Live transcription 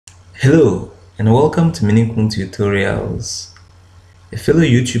Hello and welcome to Minukuu tutorials. A fellow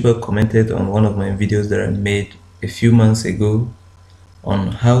YouTuber commented on one of my videos that I made a few months ago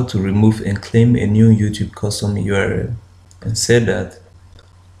on how to remove and claim a new YouTube custom URL and said that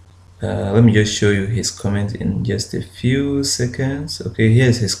let me just show you his comment in just a few seconds. Okay,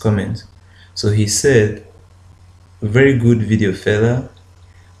 here's his comment. So he said, very good video fella,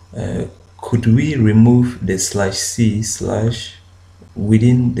 could we remove the /c/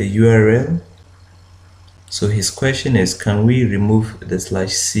 within the URL? So his question is, can we remove the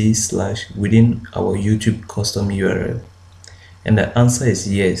 /c/ within our YouTube custom URL? And the answer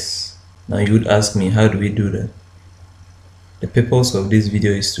is yes. Now you would ask me, how do we do that? The purpose of this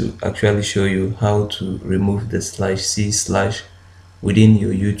video is to actually show you how to remove the /c/ within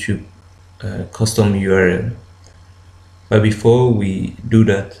your YouTube custom URL. But before we do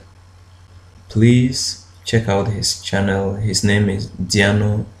that, please check out his channel. His name is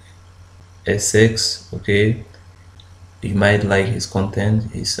Diano SX. Okay, you might like his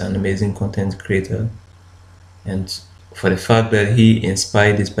content. He's an amazing content creator, and for the fact that he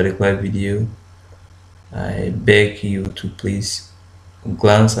inspired this particular video, I beg you to please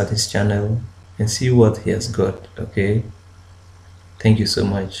glance at his channel and see what he has got. Okay, thank you so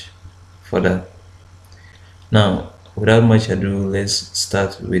much for that. Now, without much ado, let's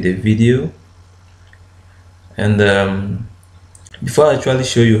start with the video. And before I actually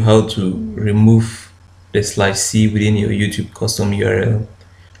show you how to remove the /c within your YouTube custom URL,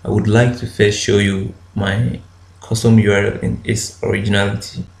 I would like to first show you my custom URL in its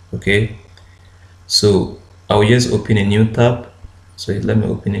originality. Okay, so I'll just open a new tab. So let me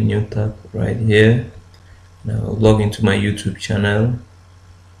open a new tab right here. Now I'll log into my YouTube channel.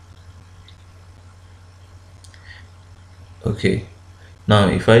 Okay, now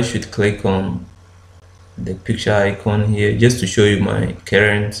if I should click on the picture icon here, just to show you my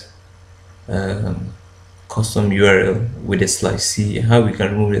current custom URL with the /c, how we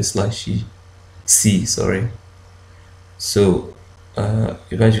can remove the /c, sorry. So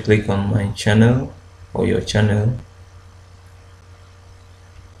if I should click on my channel or your channel,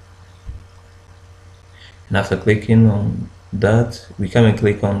 and after clicking on that, we come and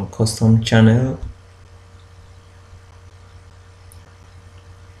click on custom channel.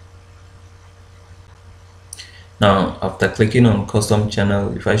 Now, after clicking on custom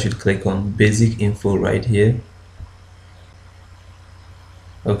channel, if I should click on basic info right here.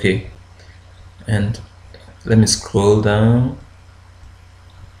 Okay, and let me scroll down,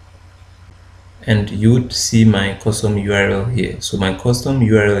 and you would see my custom URL here. So my custom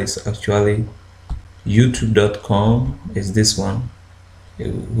URL is actually youtube.com, is this one.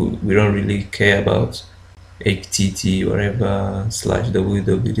 We don't really care about htt whatever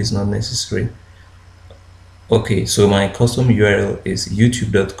 /www, it is not necessary. Okay, so my custom URL is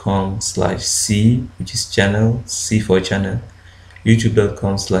youtube.com/c, which is channel, C for channel,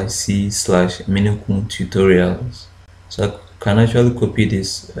 youtube.com/c/Minukuu tutorials. So I can actually copy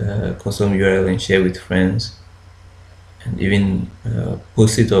this custom URL and share with friends, and even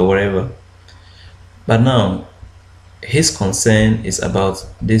post it or whatever. But now his concern is about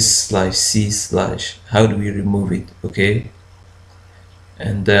this /c/, how do we remove it? Okay,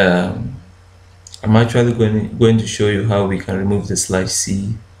 and I'm actually going to show you how we can remove the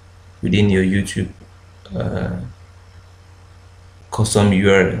 /c within your YouTube custom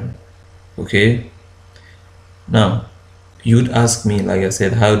URL. Okay, now you'd ask me, like I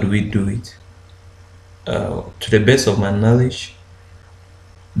said, how do we do it? To the best of my knowledge,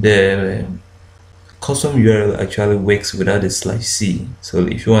 the custom URL actually works without the /c. So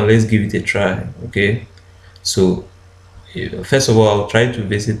if you want, let's give it a try. Okay, so first of all, I'll try to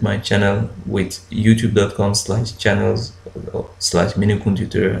visit my channel with youtube.com/channels/Minukuu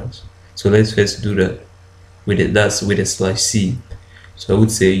tutorials. So let's first do that with it. That's with a /c. So I would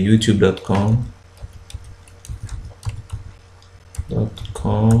say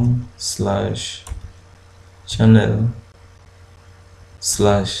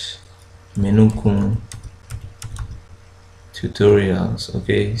tutorials.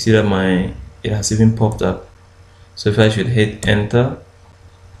 Okay, you see that it has even popped up. So if I should hit enter,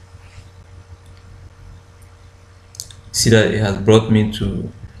 see that it has brought me to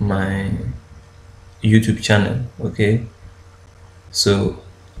my YouTube channel. Okay, so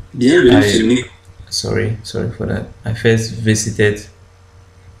sorry for that. I first visited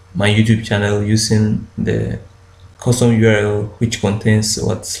my YouTube channel using the custom URL which contains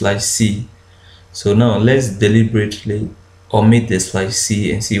what /c. So now let's deliberately omit the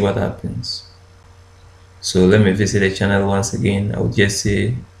 /c and see what happens. So let me visit the channel once again. I would just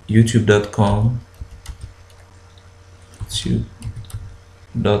say youtube.com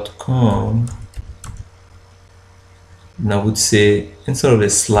youtube.com, and I would say instead of the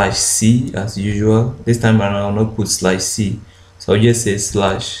 /c as usual, this time around I'll not put /c, so I'll just say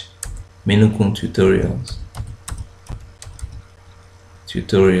 /Minukuu tutorials.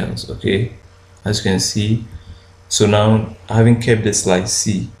 Okay, as you can see, so now having kept the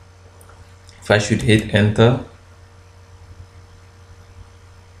 /c, if I should hit enter,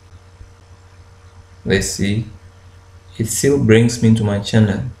 let's see, it still brings me to my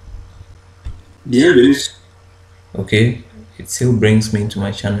channel. Okay, it still brings me to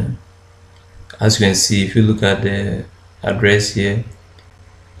my channel. As you can see, if you look at the address here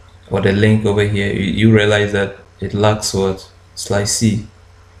or the link over here, you realize that it lacks what? /c.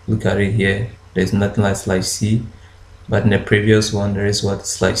 Look at it here, there's nothing like /c, but in the previous one there is what?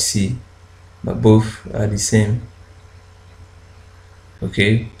 /c, but both are the same.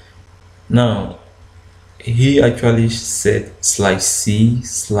 Okay, now he actually said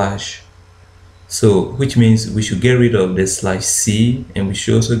 /c/, so which means we should get rid of the /c, and we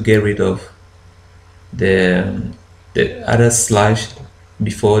should also get rid of the other slash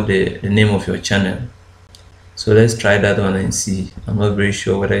before the name of your channel. So let's try that one and see. I'm not very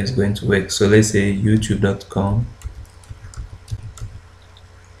sure whether it's going to work. So let's say youtube.com.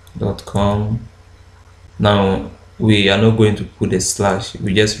 Now we are not going to put a slash,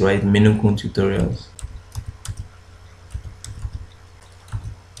 we just write Minukuu tutorials.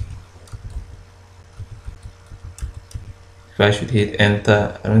 If I should hit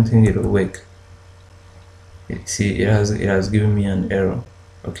enter, I don't think it will work. See, it has given me an error.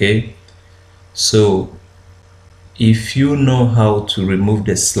 Okay, so if you know how to remove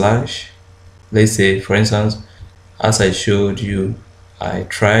the slash, let's say for instance, as I showed you, I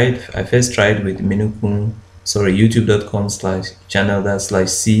first tried with Minukuu,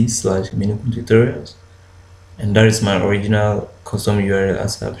 youtube.com/channel/c/Minukuu tutorials, and that is my original custom URL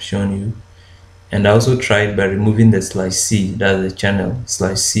as I've shown you. And I also tried by removing the /c, that's the channel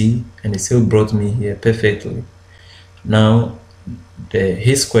 /c, and it still brought me here perfectly. Now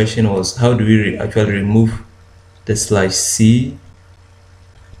his question was, how do we actually remove the /c/?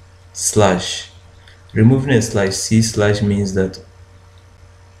 Removing a /c/ means that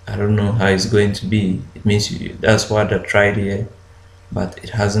I don't know how it's going to be. It means that's what I tried here, but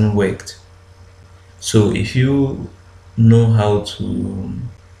it hasn't worked. So if you know how to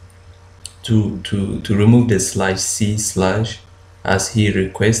remove the /c/ as he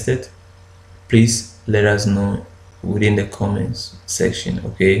requested, please let us know within the comments section.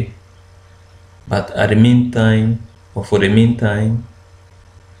 Okay, but at the meantime, or for the meantime,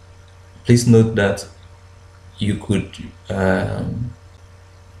 please note that you could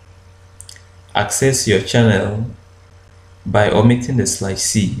access your channel by omitting the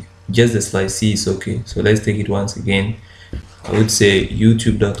 /c. Just the /c is okay. So let's take it once again. I would say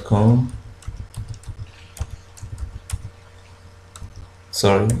youtube.com,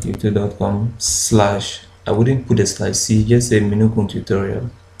 /, I wouldn't put a /c, just say Minukuu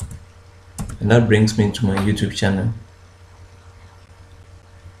tutorial, and that brings me to my YouTube channel.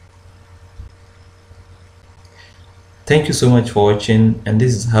 Thank you so much for watching, and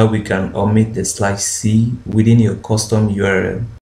this is how we can omit the /c within your custom URL.